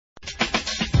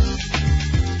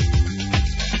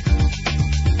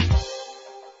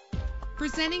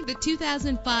Presenting the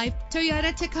 2005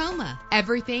 Toyota Tacoma.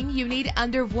 Everything you need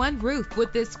under one roof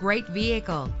with this great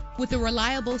vehicle. With a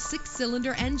reliable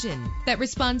 6-cylinder engine that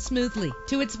responds smoothly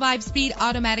to its 5-speed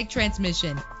automatic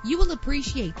transmission, you will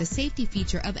appreciate the safety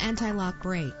feature of anti-lock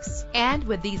brakes. And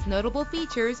with these notable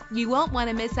features, you won't want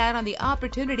to miss out on the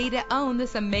opportunity to own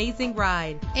this amazing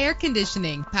ride. Air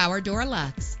conditioning, power door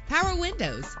locks, power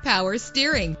windows, power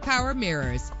steering, power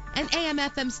mirrors, an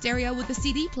AM/FM stereo with a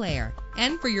CD player.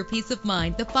 And for your peace of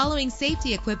mind, the following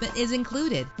safety equipment is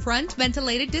included: front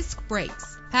ventilated disc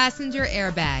brakes, passenger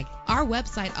airbag. Our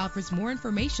website offers more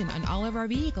information on all of our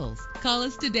vehicles. Call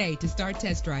us today to start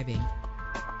test driving.